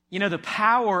You know, the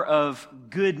power of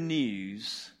good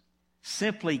news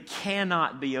simply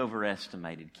cannot be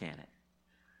overestimated, can it?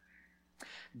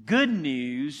 Good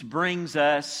news brings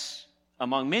us,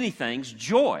 among many things,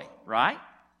 joy, right?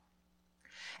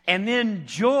 And then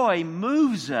joy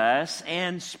moves us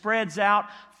and spreads out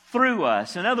through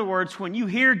us. In other words, when you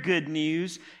hear good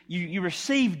news, you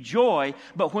receive joy,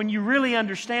 but when you really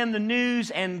understand the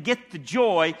news and get the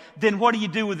joy, then what do you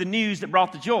do with the news that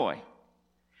brought the joy?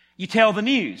 You tell the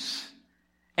news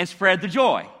and spread the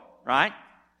joy, right?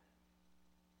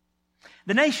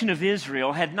 The nation of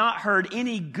Israel had not heard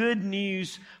any good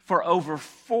news for over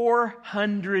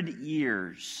 400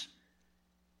 years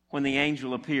when the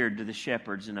angel appeared to the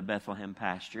shepherds in a Bethlehem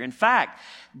pasture. In fact,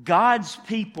 God's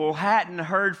people hadn't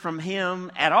heard from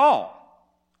Him at all.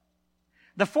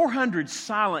 The 400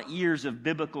 silent years of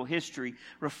biblical history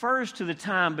refers to the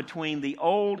time between the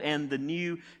Old and the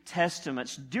New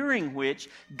Testaments, during which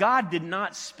God did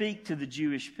not speak to the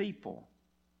Jewish people.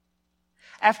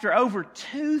 After over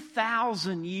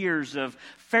 2,000 years of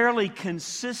fairly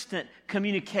consistent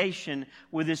communication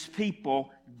with His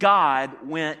people, God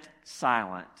went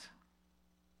silent.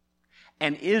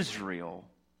 And Israel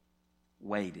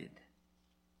waited.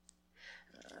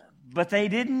 But they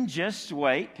didn't just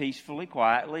wait peacefully,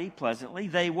 quietly, pleasantly.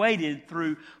 They waited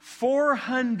through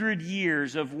 400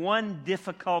 years of one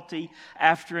difficulty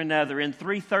after another. In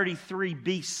 333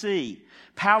 BC,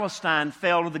 Palestine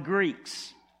fell to the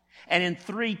Greeks. And in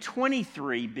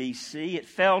 323 BC, it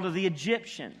fell to the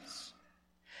Egyptians.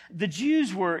 The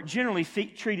Jews were generally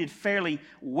treated fairly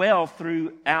well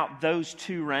throughout those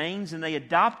two reigns, and they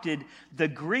adopted the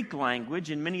Greek language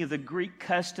and many of the Greek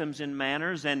customs and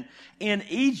manners. And in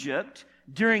Egypt,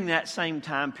 during that same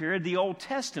time period, the Old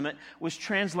Testament was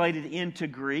translated into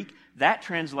Greek. That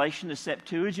translation, the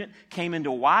Septuagint, came into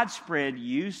widespread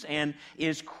use and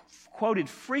is quoted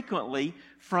frequently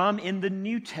from in the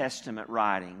New Testament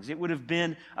writings. It would have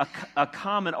been a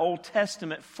common Old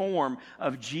Testament form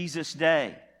of Jesus'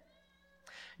 day.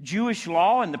 Jewish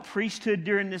law and the priesthood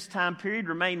during this time period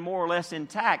remained more or less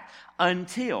intact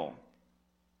until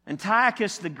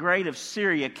Antiochus the Great of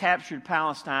Syria captured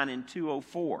Palestine in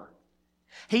 204.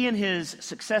 He and his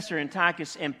successor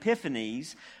Antiochus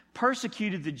Epiphanes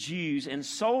persecuted the Jews and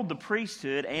sold the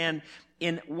priesthood, and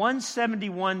in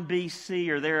 171 BC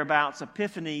or thereabouts,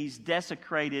 Epiphanes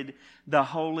desecrated the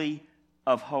Holy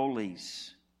of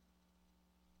Holies,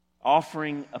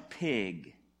 offering a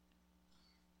pig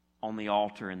on the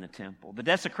altar in the temple. The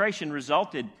desecration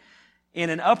resulted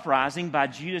in an uprising by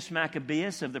Judas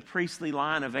Maccabeus of the priestly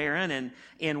line of Aaron, and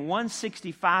in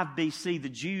 165 BC, the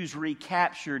Jews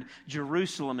recaptured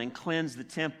Jerusalem and cleansed the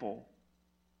temple.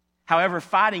 However,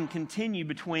 fighting continued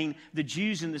between the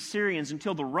Jews and the Syrians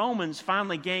until the Romans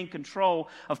finally gained control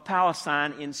of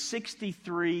Palestine in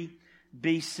 63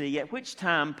 BC, at which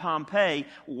time Pompey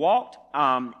walked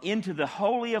into the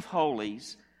Holy of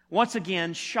Holies. Once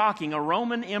again, shocking, a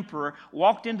Roman emperor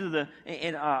walked into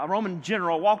a Roman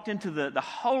general walked into the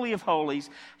Holy of Holies,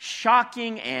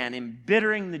 shocking and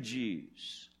embittering the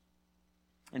Jews.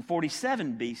 In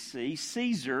 47 BC,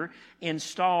 Caesar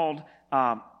installed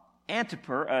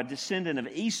Antipater, a descendant of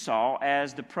Esau,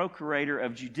 as the procurator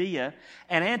of Judea,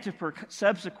 and Antipater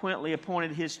subsequently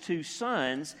appointed his two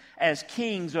sons as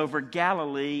kings over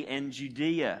Galilee and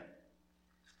Judea.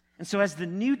 And so as the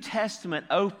New Testament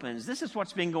opens, this is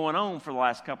what's been going on for the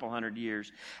last couple hundred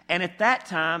years. And at that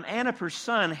time, Antipater's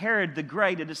son, Herod the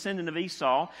Great, a descendant of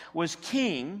Esau, was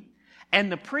king,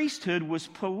 and the priesthood was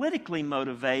politically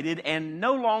motivated and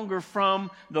no longer from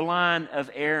the line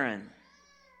of Aaron.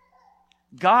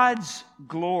 God's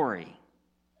glory,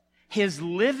 His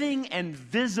living and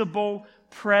visible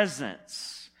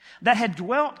presence that had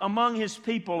dwelt among His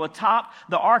people atop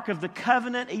the Ark of the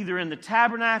Covenant, either in the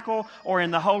tabernacle or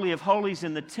in the Holy of Holies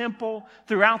in the temple,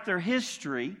 throughout their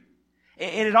history.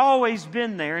 It had always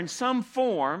been there in some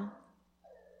form.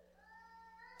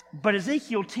 But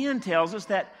Ezekiel 10 tells us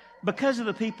that because of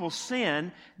the people's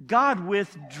sin, God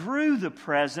withdrew the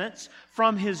presence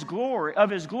from His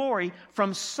glory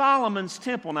from Solomon's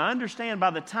temple. Now understand, by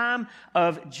the time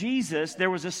of Jesus, there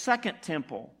was a second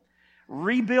temple,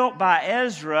 rebuilt by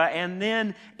Ezra, and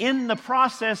then in the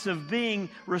process of being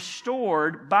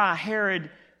restored by Herod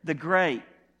the Great.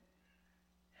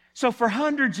 So for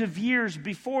hundreds of years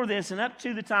before this and up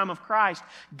to the time of Christ,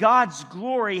 God's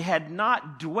glory had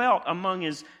not dwelt among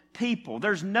His people.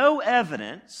 There's no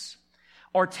evidence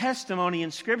or testimony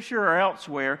in Scripture or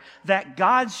elsewhere that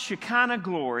God's Shekinah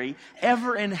glory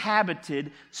ever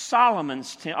inhabited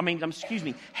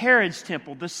Herod's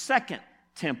temple, the second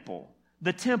temple,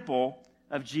 the temple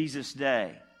of Jesus'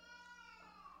 day.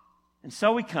 And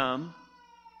so we come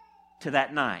to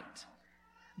that night.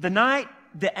 The night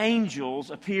the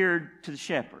angels appeared to the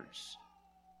shepherds.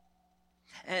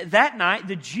 That night,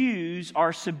 the Jews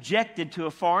are subjected to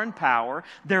a foreign power.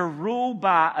 They're ruled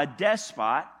by a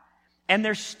despot, and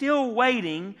they're still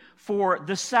waiting for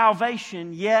the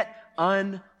salvation yet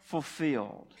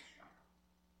unfulfilled.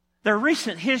 Their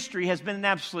recent history has been an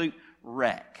absolute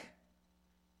wreck.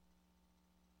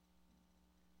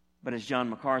 But as John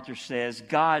MacArthur says,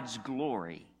 God's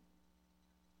glory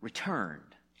returned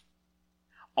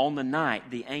on the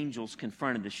night the angels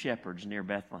confronted the shepherds near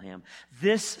Bethlehem.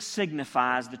 This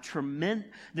signifies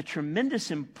the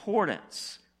tremendous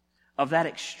importance of that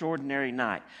extraordinary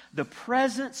night. The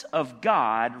presence of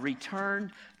God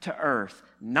returned to earth,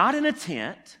 not in a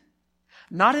tent,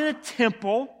 not in a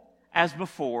temple as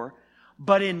before,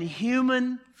 but in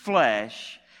human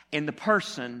flesh in the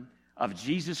person of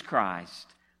Jesus Christ,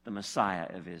 the Messiah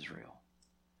of Israel.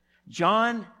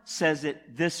 John says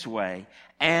it this way,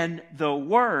 and the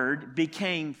Word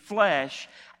became flesh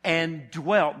and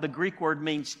dwelt. The Greek word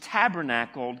means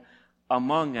tabernacled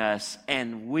among us,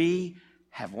 and we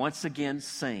have once again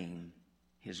seen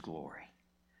His glory.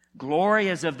 Glory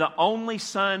as of the only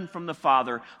Son from the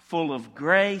Father, full of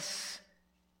grace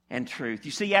and truth.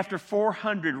 You see, after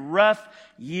 400 rough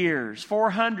years,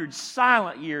 400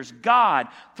 silent years, God,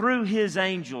 through His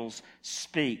angels,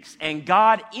 speaks. And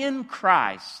God in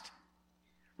Christ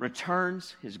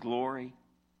returns His glory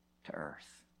to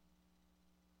earth.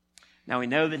 Now we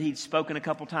know that He'd spoken a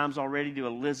couple times already to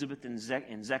Elizabeth and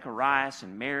Zechariah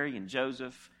and Mary and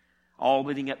Joseph, all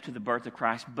leading up to the birth of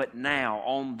Christ. But now,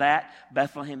 on that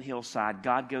Bethlehem hillside,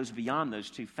 God goes beyond those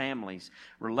two families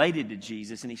related to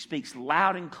Jesus, and He speaks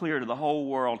loud and clear to the whole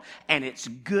world, and it's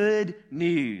good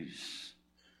news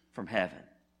from heaven.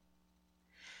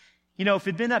 You know, if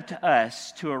it'd been up to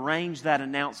us to arrange that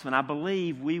announcement, I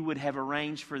believe we would have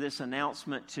arranged for this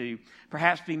announcement to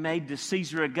perhaps be made to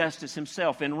Caesar Augustus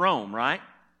himself in Rome, right?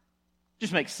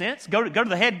 Just makes sense. Go to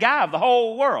the head guy of the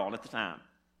whole world at the time.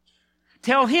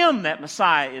 Tell him that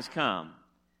Messiah is come.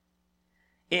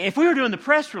 If we were doing the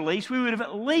press release, we would have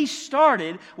at least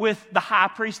started with the high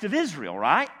priest of Israel,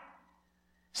 right?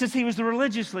 Since he was the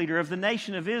religious leader of the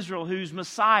nation of Israel whose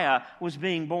Messiah was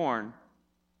being born.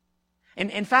 And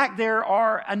in fact, there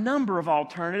are a number of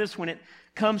alternatives when it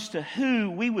comes to who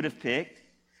we would have picked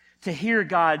to hear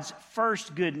God's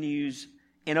first good news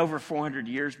in over 400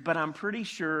 years, but I'm pretty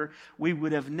sure we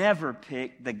would have never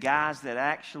picked the guys that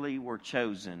actually were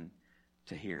chosen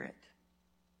to hear it.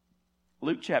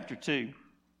 Luke chapter 2,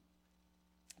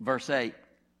 verse 8.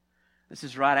 This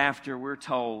is right after we're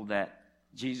told that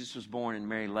Jesus was born and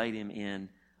Mary laid Him in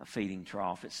a feeding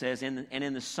trough. It says, and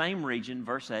in the same region,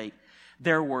 verse 8,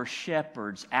 there were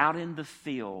shepherds out in the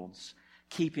fields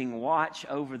keeping watch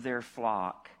over their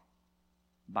flock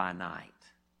by night.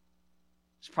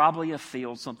 It's probably a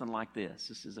field, something like this.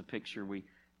 This is a picture we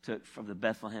took from the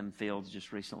Bethlehem fields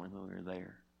just recently when we were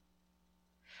there.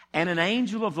 And an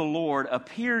angel of the Lord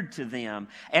appeared to them,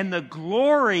 and the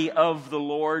glory of the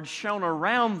Lord shone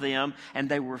around them, and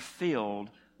they were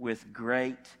filled with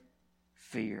great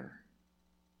fear.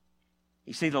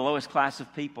 You see, the lowest class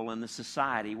of people in the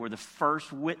society were the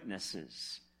first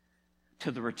witnesses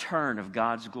to the return of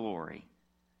God's glory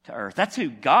to earth. That's who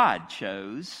God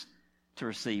chose to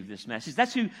receive this message.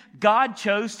 That's who God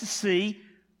chose to see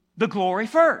the glory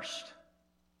first.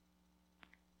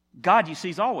 God, you see,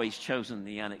 has always chosen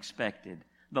the unexpected,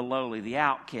 the lowly, the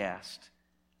outcast,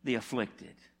 the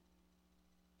afflicted.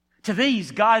 To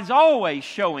these, God is always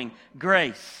showing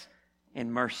grace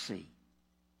and mercy.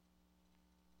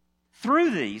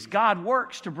 Through these, God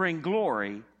works to bring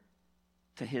glory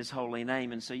to His holy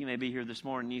name. And so you may be here this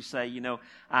morning and you say, you know,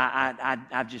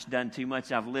 I've just done too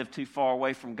much. I've lived too far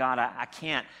away from God. I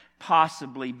can't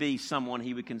possibly be someone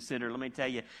He would consider. Let me tell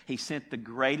you, He sent the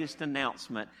greatest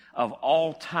announcement of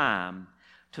all time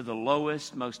to the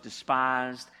lowest, most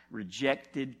despised,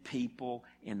 rejected people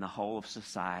in the whole of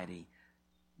society.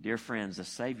 Dear friends, the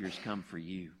Savior's come for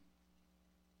you.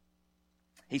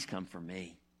 He's come for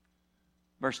me.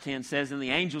 Verse 10 says, and the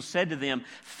angel said to them,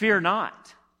 fear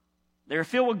not. They were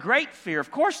filled with great fear. Of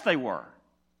course they were.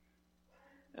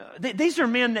 These are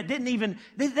men that didn't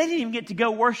even get to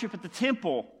go worship at the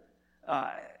temple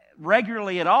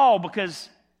regularly at all because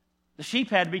the sheep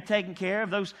had to be taken care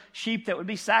of. Those sheep that would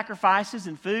be sacrifices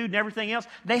and food and everything else,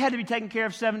 they had to be taken care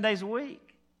of 7 days a week.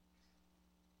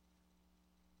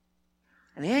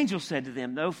 And the angel said to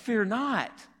them, no, fear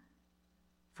not.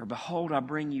 For behold, I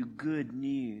bring you good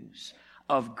news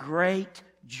of great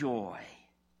joy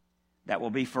that will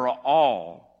be for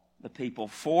all the people.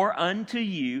 For unto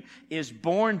you is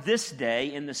born this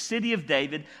day in the city of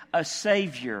David a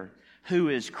Savior, who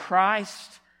is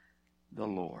Christ the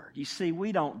Lord. You see,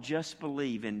 we don't just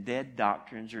believe in dead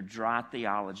doctrines or dry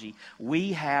theology.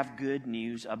 We have good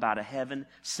news about a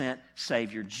heaven-sent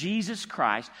Savior, Jesus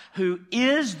Christ, who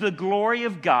is the glory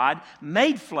of God,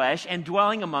 made flesh and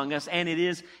dwelling among us, and it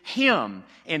is Him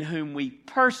in whom we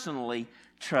personally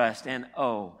trust. And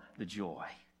oh, the joy.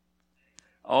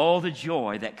 Oh, the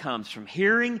joy that comes from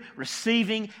hearing,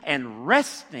 receiving, and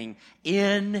resting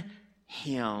in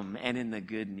Him and in the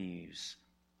good news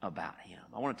about Him.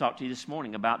 I want to talk to you this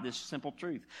morning about this simple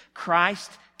truth. Christ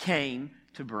came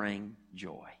to bring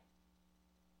joy.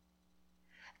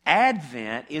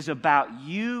 Advent is about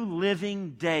you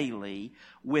living daily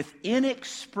with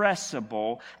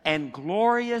inexpressible and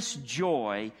glorious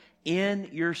joy in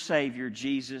your Savior,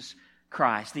 Jesus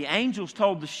Christ. The angels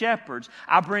told the shepherds,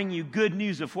 I bring you good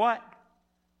news of what?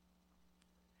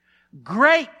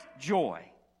 Great joy.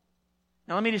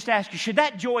 Now let me just ask you, should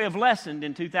that joy have lessened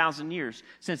in 2,000 years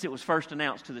since it was first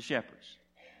announced to the shepherds?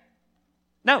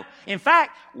 No. In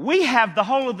fact, we have the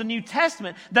whole of the New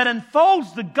Testament that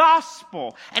unfolds the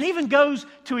gospel and even goes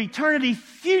to eternity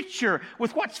future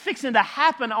with what's fixing to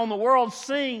happen on the world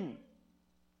scene.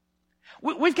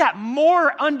 We've got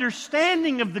more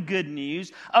understanding of the good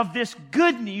news, of this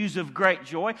good news of great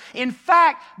joy. In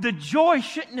fact, the joy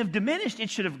shouldn't have diminished, it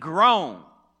should have grown.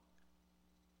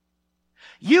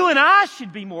 You and I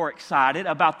should be more excited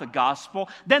about the gospel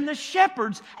than the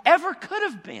shepherds ever could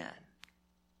have been.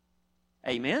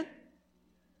 Amen?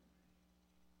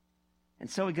 And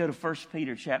so we go to 1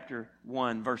 Peter chapter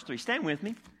 1, verse 3. Stand with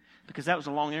me, because that was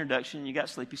a long introduction and you got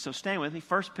sleepy. So stand with me.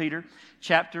 1 Peter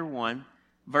chapter 1,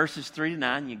 verses 3 to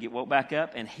 9. You get woke back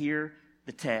up and hear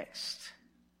the text.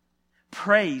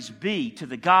 Praise be to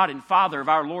the God and Father of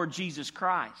our Lord Jesus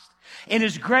Christ. In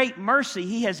His great mercy,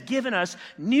 He has given us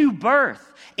new birth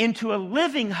into a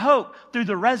living hope through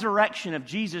the resurrection of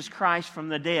Jesus Christ from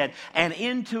the dead and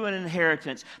into an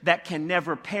inheritance that can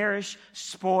never perish,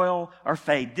 spoil, or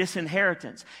fade. This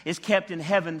inheritance is kept in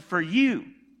heaven for you,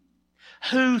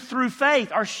 who through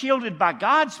faith are shielded by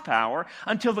God's power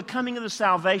until the coming of the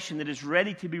salvation that is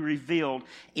ready to be revealed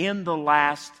in the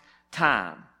last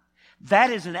time.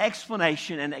 That is an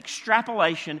explanation and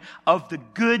extrapolation of the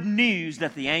good news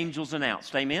that the angels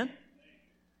announced. Amen?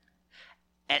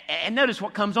 And notice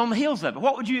what comes on the heels of it.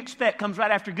 What would you expect comes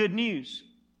right after good news?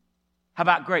 How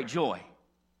about great joy?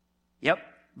 Yep.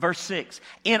 Verse 6.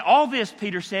 In all this,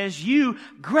 Peter says, you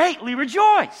greatly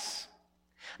rejoice.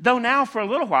 Though now for a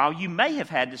little while you may have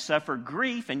had to suffer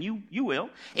grief, and you will,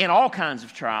 in all kinds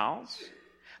of trials.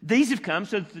 These have come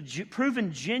so that the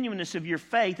proven genuineness of your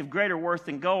faith, of greater worth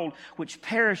than gold, which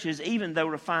perishes even though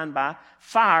refined by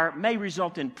fire, may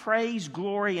result in praise,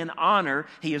 glory, and honor.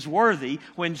 He is worthy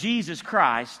when Jesus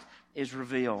Christ is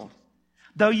revealed.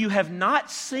 Though you have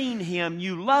not seen Him,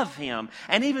 you love Him.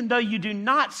 And even though you do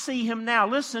not see Him now,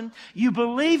 listen, you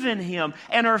believe in Him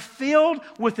and are filled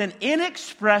with an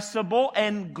inexpressible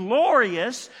and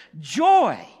glorious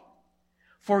joy.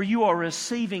 For you are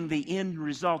receiving the end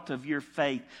result of your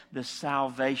faith, the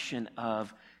salvation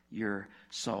of your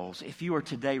souls. If you are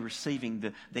today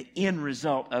receiving the end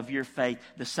result of your faith,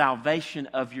 the salvation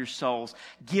of your souls,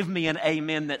 give me an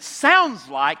amen that sounds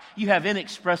like you have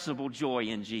inexpressible joy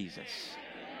in Jesus.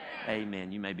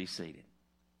 Amen. You may be seated.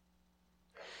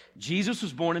 Jesus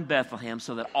was born in Bethlehem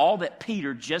so that all that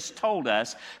Peter just told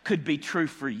us could be true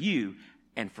for you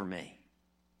and for me.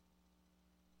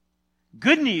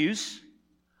 Good news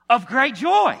of great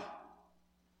joy.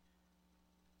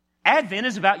 Advent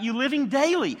is about you living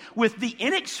daily with the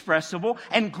inexpressible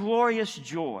and glorious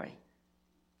joy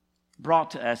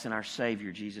brought to us in our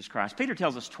Savior, Jesus Christ. Peter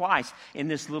tells us twice in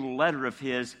this little letter of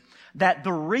his that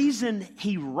the reason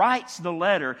he writes the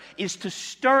letter is to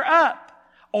stir up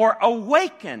or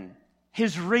awaken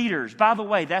his readers. By the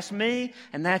way, that's me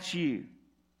and that's you.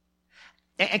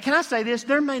 And can I say this?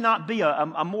 There may not be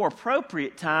a more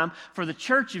appropriate time for the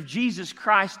Church of Jesus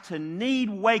Christ to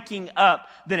need waking up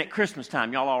than at Christmas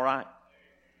time. Y'all all right?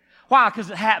 Why?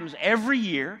 Because it happens every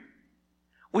year.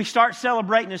 We start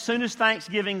celebrating as soon as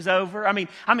Thanksgiving's over. I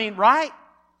mean, right?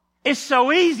 It's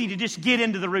so easy to just get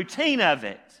into the routine of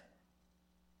it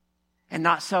and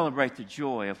not celebrate the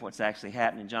joy of what's actually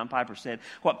happening. John Piper said,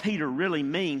 what Peter really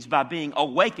means by being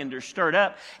awakened or stirred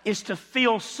up is to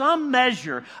feel some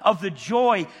measure of the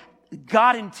joy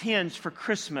God intends for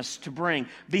Christmas to bring.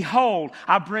 Behold,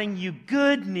 I bring you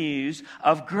good news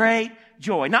of great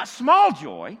joy. Not small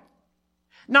joy,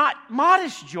 not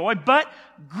modest joy, but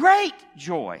great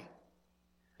joy.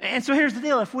 And so here's the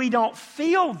deal. If we don't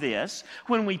feel this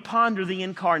when we ponder the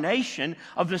incarnation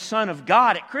of the Son of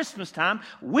God at Christmas time,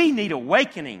 we need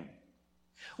awakening.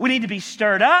 We need to be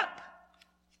stirred up.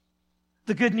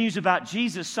 The good news about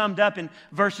Jesus, summed up in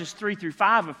verses 3 through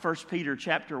 5 of 1 Peter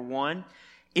chapter 1,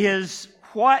 is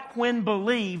what, when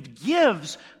believed,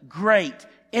 gives great,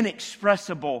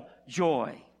 inexpressible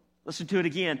joy. Listen to it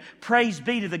again. Praise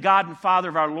be to the God and Father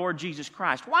of our Lord Jesus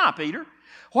Christ. Why, Peter?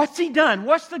 What's He done?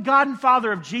 What's the God and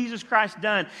Father of Jesus Christ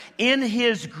done? In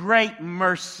His great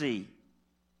mercy,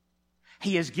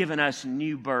 He has given us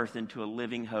new birth into a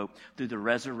living hope through the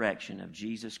resurrection of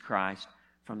Jesus Christ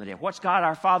from the dead. What's God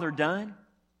our Father done?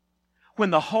 When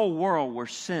the whole world were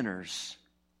sinners,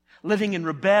 living in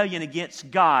rebellion against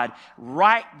God,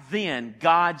 right then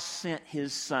God sent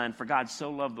His Son. For God so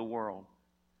loved the world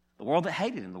that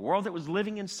hated Him, the world that was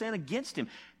living in sin against Him.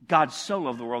 God so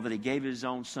loved the world that He gave His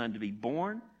own Son to be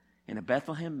born in a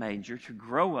Bethlehem manger, to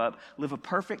grow up, live a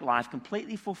perfect life,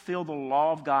 completely fulfill the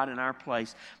law of God in our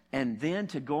place, and then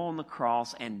to go on the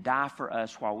cross and die for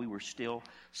us while we were still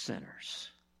sinners.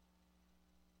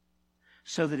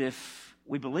 So that if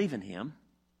we believe in Him,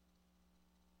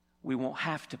 we won't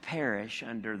have to perish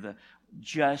under the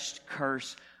just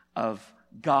curse of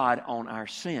God on our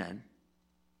sin,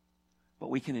 but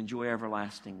we can enjoy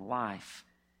everlasting life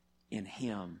in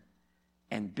Him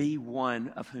and be one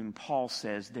of whom Paul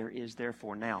says there is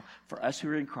therefore now, for us who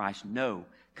are in Christ, no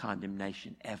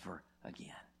condemnation ever again.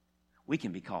 We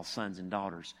can be called sons and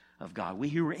daughters of God. We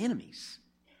who were enemies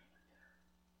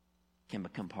can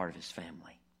become part of His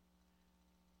family.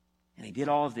 And He did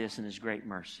all of this in His great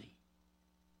mercy.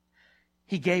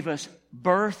 He gave us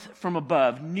birth from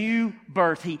above, new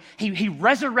birth. He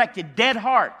resurrected dead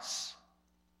hearts.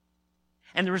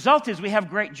 And the result is we have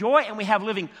great joy and we have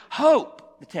living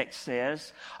hope, the text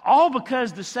says. All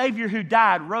because the Savior who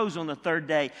died rose on the third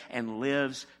day and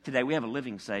lives today. We have a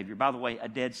living Savior. By the way, a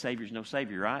dead Savior is no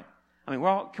Savior, right? I mean,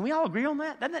 can we all agree on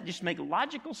that? Doesn't that just make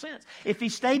logical sense? If He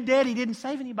stayed dead, He didn't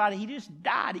save anybody. He just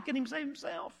died. He couldn't even save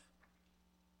Himself.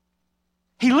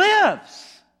 He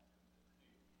lives.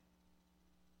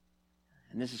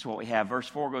 And this is what we have. Verse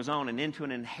 4 goes on, and into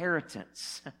an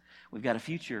inheritance. We've got a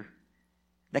future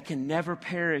that can never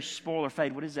perish, spoil, or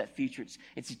fade. What is that future?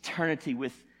 It's eternity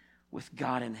with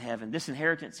God in heaven. This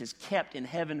inheritance is kept in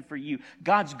heaven for you.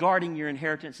 God's guarding your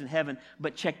inheritance in heaven.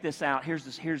 But check this out. Here's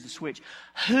the switch.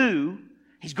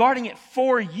 He's guarding it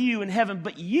for you in heaven,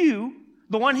 but you,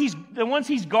 the ones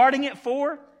He's guarding it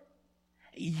for,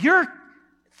 you're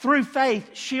through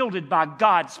faith shielded by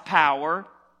God's power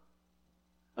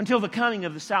until the coming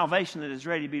of the salvation that is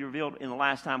ready to be revealed in the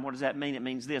last time. What does that mean? It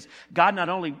means this. God not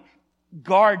only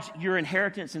guards your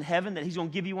inheritance in heaven that He's going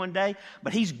to give you one day,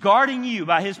 but He's guarding you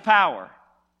by His power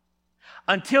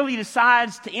until He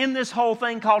decides to end this whole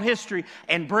thing called history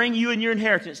and bring you and your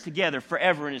inheritance together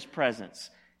forever in His presence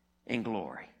in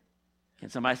glory. Can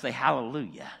somebody say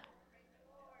hallelujah?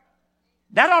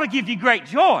 That ought to give you great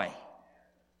joy.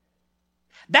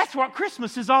 That's what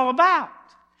Christmas is all about.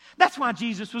 That's why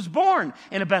Jesus was born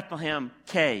in a Bethlehem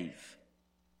cave.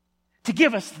 To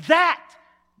give us that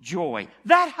joy,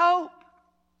 that hope.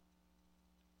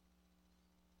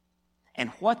 And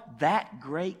what that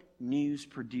great news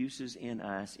produces in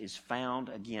us is found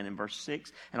again in verse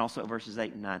 6 and also verses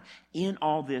 8 and 9. In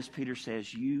all this, Peter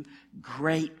says, you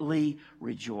greatly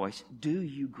rejoice. Do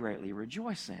you greatly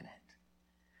rejoice in it?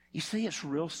 You see, it's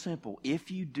real simple.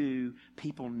 If you do,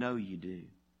 people know you do.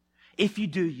 If you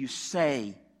do, you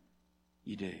say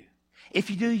you do. If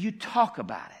you do, you talk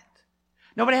about it.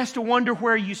 Nobody has to wonder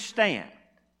where you stand.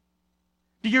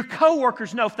 Do your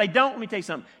coworkers know? If they don't, let me tell you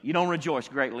something. You don't rejoice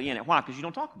greatly in it. Why? Because you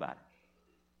don't talk about it.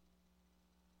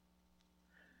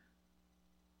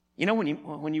 You know,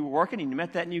 when you were working and you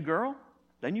met that new girl,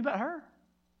 they knew about her.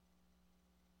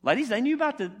 Ladies, they knew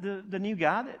about the new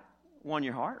guy that won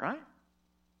your heart, right?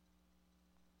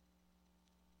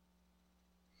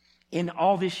 In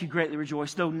all this you greatly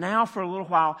rejoice, though now for a little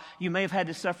while you may have had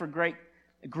to suffer great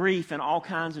grief and all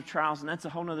kinds of trials, and that's a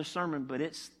whole other sermon, but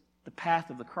it's the path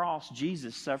of the cross.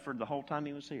 Jesus suffered the whole time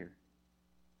He was here.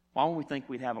 Why would we think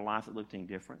we'd have a life that looked any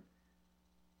different?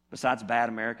 Besides bad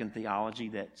American theology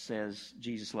that says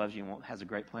Jesus loves you and has a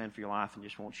great plan for your life and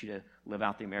just wants you to live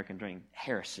out the American dream.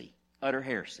 Heresy. Utter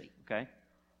heresy, okay?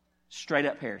 Straight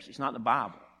up heresy. It's not in the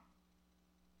Bible.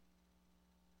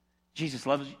 Jesus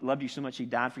loved you so much He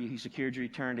died for you. He secured your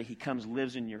eternity. He comes,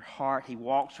 lives in your heart. He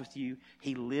walks with you.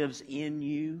 He lives in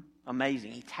you.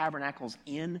 Amazing. He tabernacles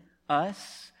in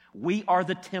us. We are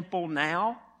the temple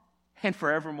now and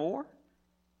forevermore.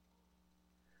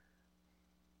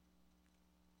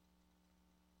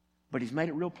 But He's made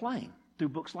it real plain through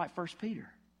books like 1 Peter.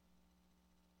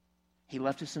 He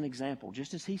left us an example.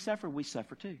 Just as He suffered, we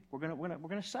suffer too. We're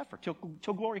going to suffer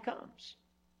till glory comes.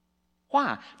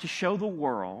 Why? To show the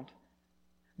world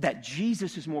that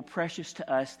Jesus is more precious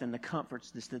to us than the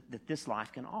comforts that this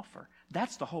life can offer.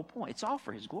 That's the whole point. It's all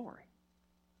for His glory.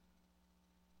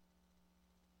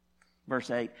 Verse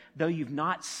 8, though you've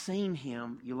not seen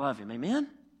Him, you love Him. Amen?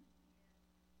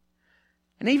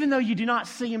 And even though you do not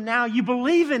see Him now, you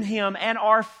believe in Him and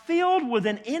are filled with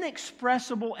an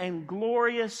inexpressible and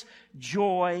glorious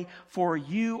joy, for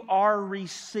you are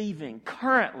receiving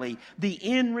currently the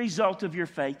end result of your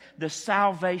faith, the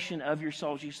salvation of your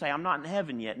souls. You say, I'm not in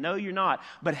heaven yet. No, you're not.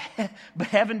 But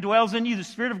heaven dwells in you. The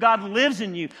Spirit of God lives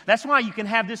in you. That's why you can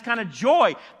have this kind of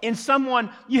joy in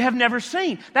someone you have never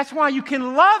seen. That's why you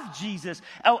can love Jesus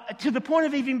to the point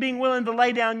of even being willing to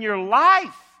lay down your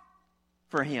life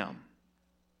for Him.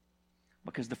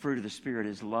 Because the fruit of the Spirit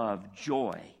is love,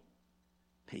 joy,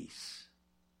 peace.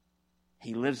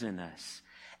 He lives in us.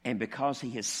 And because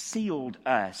He has sealed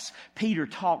us, Peter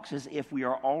talks as if we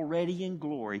are already in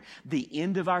glory. The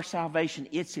end of our salvation,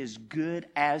 it's as good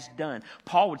as done.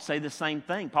 Paul would say the same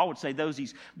thing. Paul would say those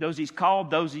He's called,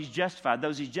 those He's justified.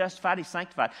 Those He's justified, He's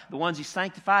sanctified. The ones He's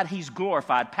sanctified, He's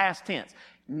glorified. Past tense.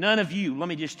 None of you, let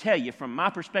me just tell you, from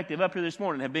my perspective up here this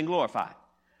morning, have been glorified.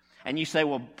 And you say,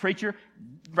 well, preacher,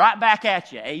 right back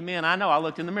at you. Amen. I know, I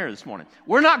looked in the mirror this morning.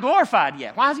 We're not glorified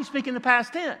yet. Why is he speaking the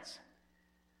past tense?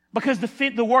 Because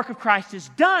the work of Christ is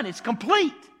done. It's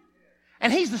complete.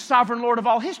 And He's the sovereign Lord of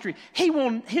all history.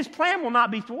 His plan will not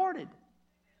be thwarted.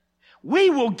 We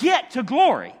will get to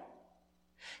glory.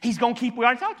 He's going to keep, we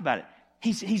already talked about it.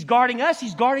 He's guarding us.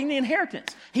 He's guarding the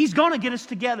inheritance. He's going to get us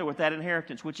together with that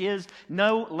inheritance, which is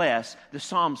no less, the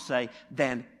Psalms say,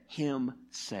 than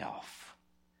Himself.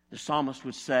 The psalmist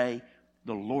would say,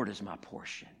 the Lord is my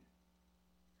portion.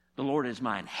 The Lord is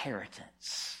my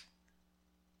inheritance.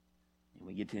 And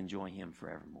we get to enjoy Him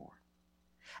forevermore.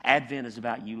 Advent is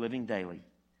about you living daily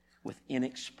with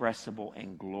inexpressible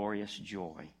and glorious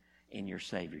joy in your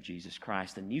Savior, Jesus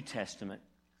Christ. The New Testament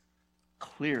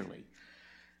clearly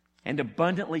and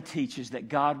abundantly teaches that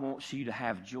God wants you to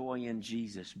have joy in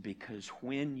Jesus, because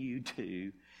when you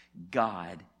do,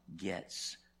 God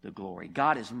gets the glory.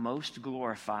 God is most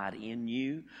glorified in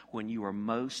you when you are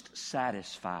most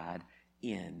satisfied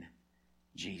in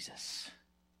Jesus.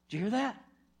 Did you hear that?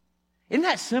 Isn't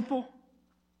that simple?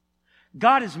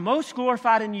 God is most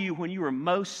glorified in you when you are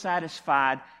most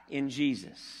satisfied in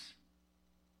Jesus.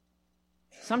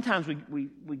 Sometimes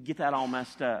we get that all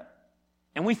messed up.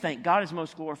 And we think God is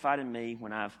most glorified in me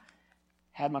when I've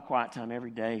had my quiet time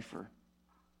every day for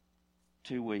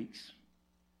 2 weeks.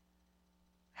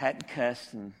 Hadn't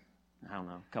cussed in, I don't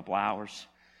know, a couple hours.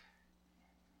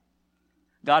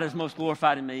 God is most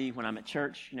glorified in me when I'm at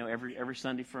church, every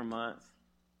Sunday for a month.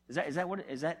 Is that what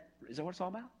it's all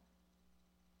about?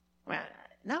 I mean,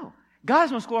 no. God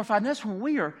is most glorified in us when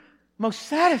we are most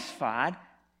satisfied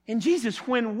in Jesus,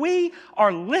 when we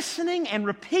are listening and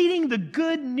repeating the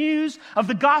good news of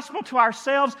the gospel to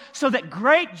ourselves, so that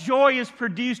great joy is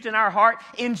produced in our heart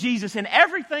in Jesus, and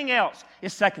everything else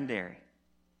is secondary.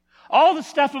 All the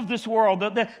stuff of this world,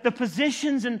 the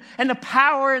positions and the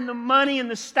power and the money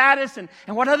and the status and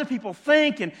what other people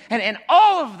think and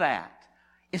all of that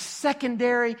is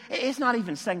secondary. It's not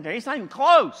even secondary. It's not even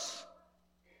close.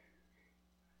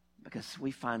 Because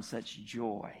we find such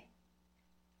joy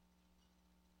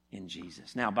in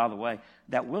Jesus. Now, by the way,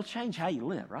 that will change how you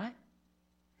live, right?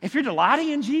 If you're delighting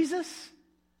in Jesus,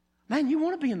 man, you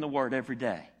want to be in the Word every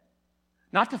day.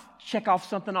 Not to check off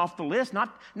something off the list,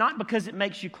 not because it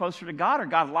makes you closer to God or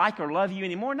God like or love you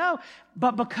anymore, no,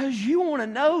 but because you want to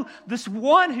know this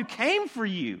one who came for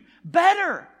you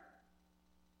better.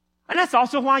 And that's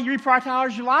also why you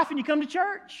reprioritize your life and you come to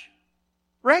church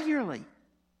regularly.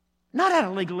 Not out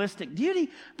of legalistic duty,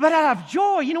 but out of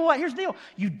joy. You know what? Here's the deal.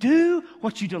 You do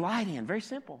what you delight in. Very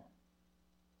simple.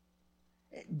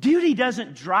 Duty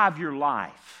doesn't drive your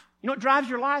life. You know what drives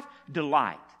your life?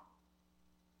 Delight.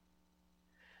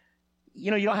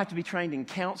 You don't have to be trained in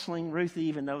counseling, Ruthie,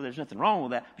 even though there's nothing wrong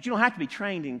with that. But you don't have to be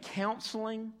trained in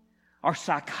counseling or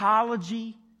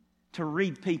psychology to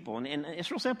read people. And it's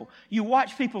real simple. You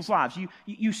watch people's lives.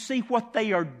 You see what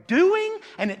they are doing,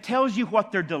 and it tells you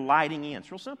what they're delighting in.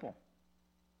 It's real simple.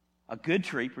 A good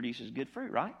tree produces good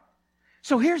fruit, right?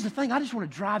 So here's the thing. I just want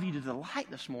to drive you to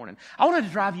delight this morning. I want to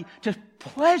drive you to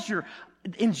pleasure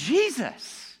in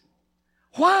Jesus.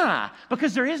 Why?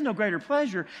 Because there is no greater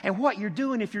pleasure. And what you're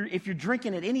doing if you're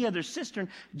drinking at any other cistern,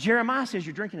 Jeremiah says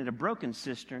you're drinking at a broken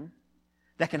cistern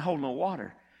that can hold no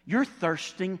water. You're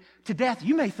thirsting to death.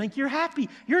 You may think you're happy.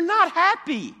 You're not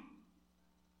happy.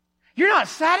 You're not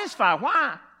satisfied.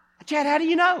 Why? Chad, how do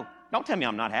you know? Don't tell me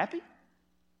I'm not happy.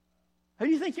 Who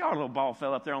do you think you are, little ball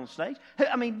fell up there on the stage?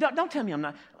 I mean, don't tell me I'm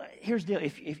not. Here's the deal.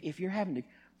 If you're having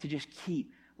to just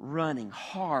keep running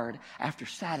hard after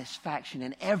satisfaction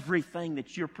in everything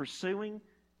that you're pursuing,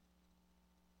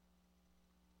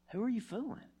 who are you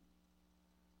fooling?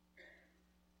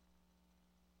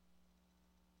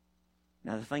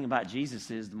 Now, the thing about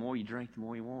Jesus is the more you drink, the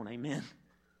more you want. Amen.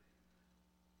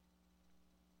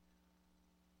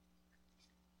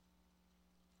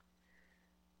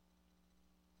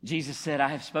 Jesus said, I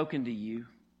have spoken to you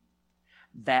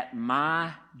that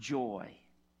my joy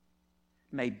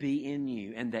may be in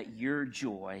you and that your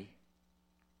joy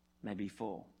may be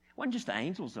full. It wasn't just the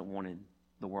angels that wanted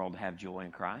the world to have joy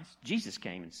in Christ. Jesus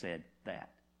came and said that.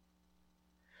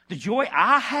 The joy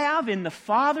I have in the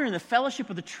Father, in the fellowship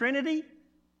of the Trinity,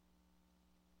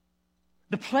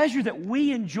 the pleasure that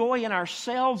we enjoy in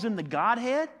ourselves in the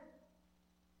Godhead,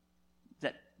 is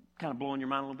that kind of blowing your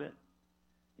mind a little bit?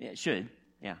 Yeah, it should.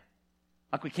 Yeah.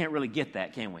 Like we can't really get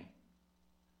that, can we?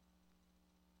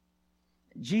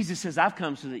 Jesus says, I've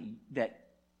come so that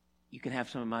you can have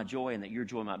some of my joy and that your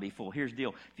joy might be full. Here's the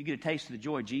deal. If you get a taste of the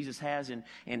joy Jesus has in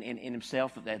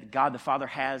himself, that God the Father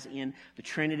has in the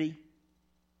Trinity,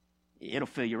 it'll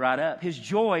fill you right up. His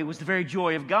joy was the very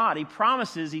joy of God. He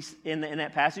promises in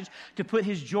that passage to put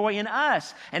His joy in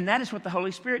us. And that is what the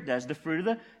Holy Spirit does. The fruit of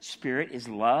the Spirit is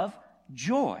love,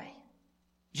 joy.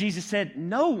 Jesus said,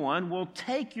 no one will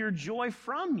take your joy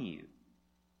from you.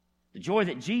 The joy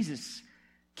that Jesus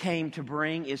came to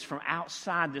bring is from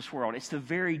outside this world. It's the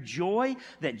very joy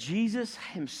that Jesus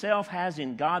Himself has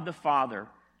in God the Father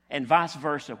and vice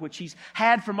versa, which He's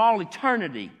had from all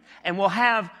eternity and will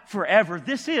have forever.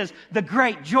 This is the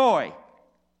great joy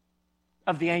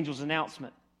of the angel's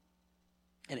announcement.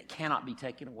 And it cannot be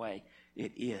taken away.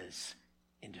 It is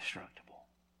indestructible.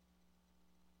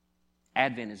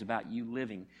 Advent is about you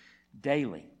living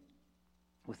daily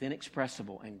with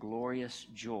inexpressible and glorious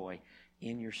joy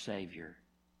in your Savior,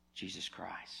 Jesus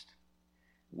Christ.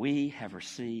 We have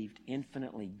received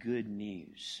infinitely good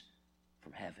news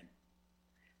from heaven.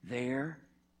 There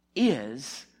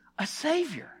is a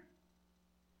Savior.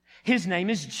 His name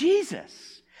is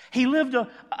Jesus. He lived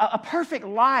a perfect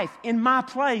life in my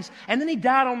place, and then He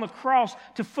died on the cross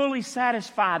to fully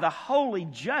satisfy the holy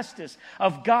justice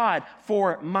of God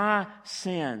for my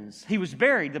sins. He was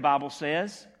buried, the Bible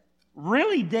says,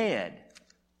 really dead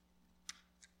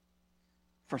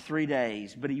for 3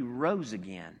 days, but He rose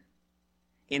again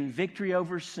in victory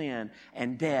over sin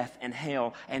and death and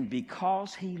hell. And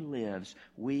because He lives,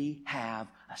 we have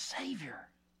a Savior.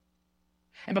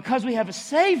 And because we have a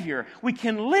Savior, we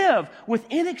can live with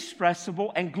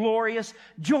inexpressible and glorious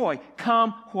joy,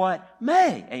 come what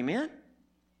may. Amen?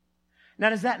 Now,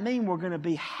 does that mean we're going to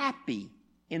be happy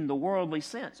in the worldly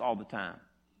sense all the time?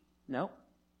 No.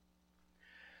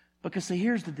 Because, see,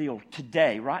 here's the deal.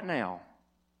 Today, right now,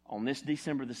 on this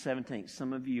December the 17th,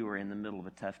 some of you are in the middle of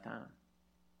a tough time.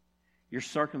 Your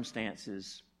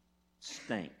circumstances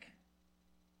stink.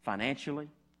 Financially,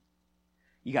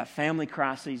 you got family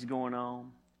crises going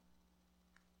on.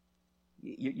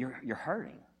 You're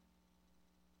hurting.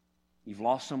 You've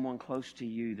lost someone close to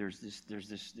you. There's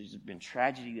been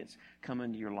tragedy that's come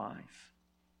into your life.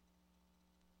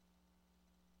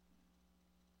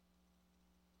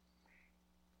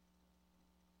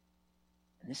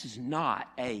 And this is not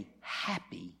a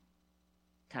happy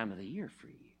time of the year for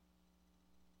you.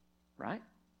 Right?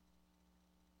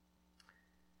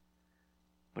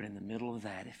 But in the middle of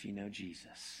that, if you know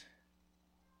Jesus,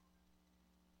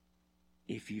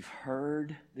 if you've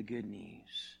heard the good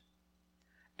news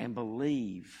and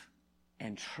believe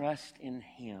and trust in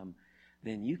Him,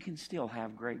 then you can still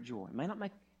have great joy. It may not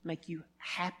make you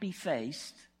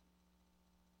happy-faced,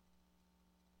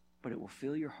 but it will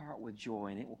fill your heart with joy,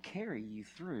 and it will carry you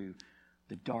through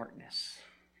the darkness,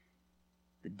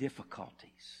 the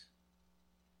difficulties.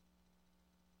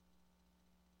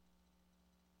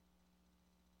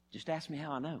 Just ask me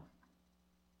how I know.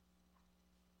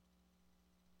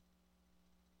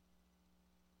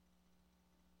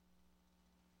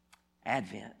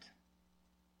 Advent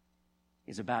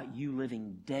is about you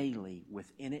living daily with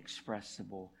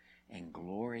inexpressible and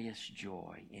glorious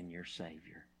joy in your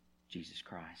Savior, Jesus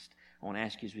Christ. I want to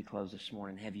ask you as we close this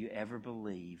morning, have you ever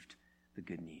believed the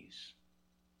good news?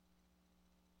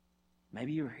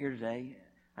 Maybe you're here today.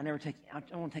 I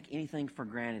don't want to take anything for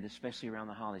granted, especially around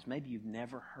the holidays. Maybe you've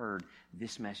never heard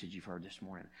this message you've heard this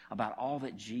morning about all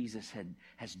that Jesus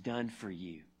has done for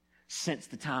you since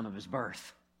the time of His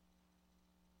birth.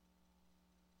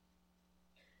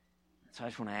 So I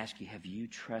just want to ask you, have you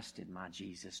trusted my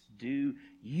Jesus? Do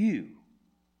you,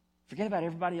 forget about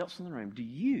everybody else in the room, do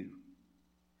you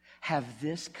have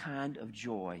this kind of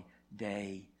joy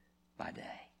day by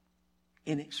day?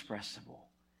 Inexpressible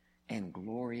and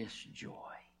glorious joy.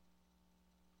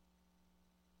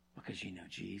 Because you know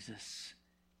Jesus.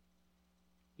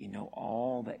 You know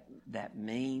all that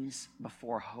means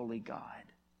before a holy God.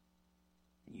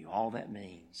 And you all that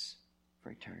means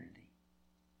for eternity.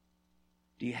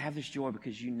 Do you have this joy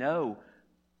because you know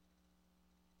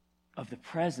of the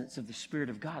presence of the Spirit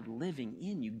of God living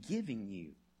in you, giving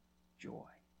you joy?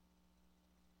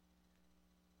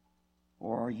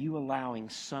 Or are you allowing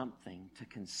something to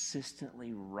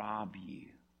consistently rob you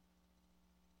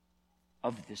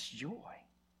of this joy?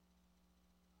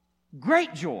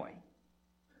 Great joy.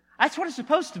 That's what it's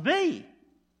supposed to be.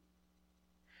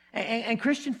 And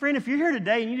Christian friend, if you're here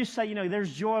today and you just say,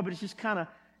 there's joy, but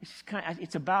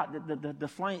it's about the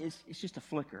flame, it's just a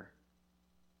flicker.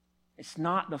 It's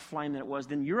not the flame that it was.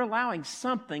 Then you're allowing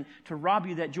something to rob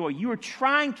you of that joy. You are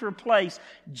trying to replace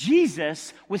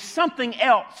Jesus with something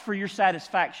else for your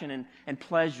satisfaction and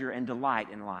pleasure and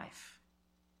delight in life.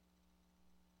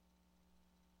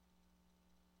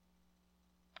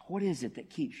 What is it that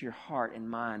keeps your heart and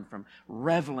mind from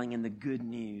reveling in the good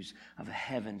news of a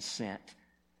heaven-sent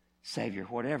Savior?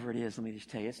 Whatever it is, let me just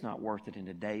tell you, it's not worth it, and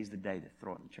today's the day to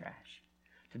throw it in the trash.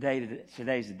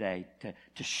 Today's the day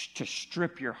to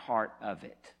strip your heart of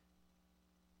it.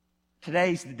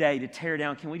 Today's the day to tear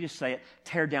down, can we just say it,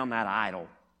 tear down that idol.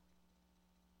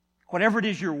 Whatever it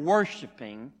is you're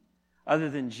worshiping other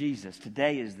than Jesus,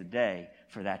 today is the day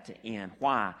for that to end.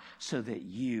 Why? So that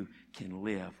you can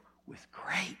live with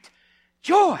great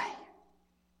joy.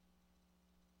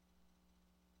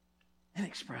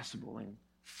 Inexpressible and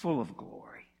full of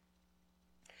glory.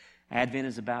 Advent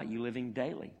is about you living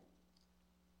daily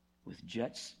with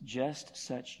just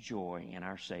such joy in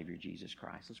our Savior, Jesus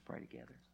Christ. Let's pray together.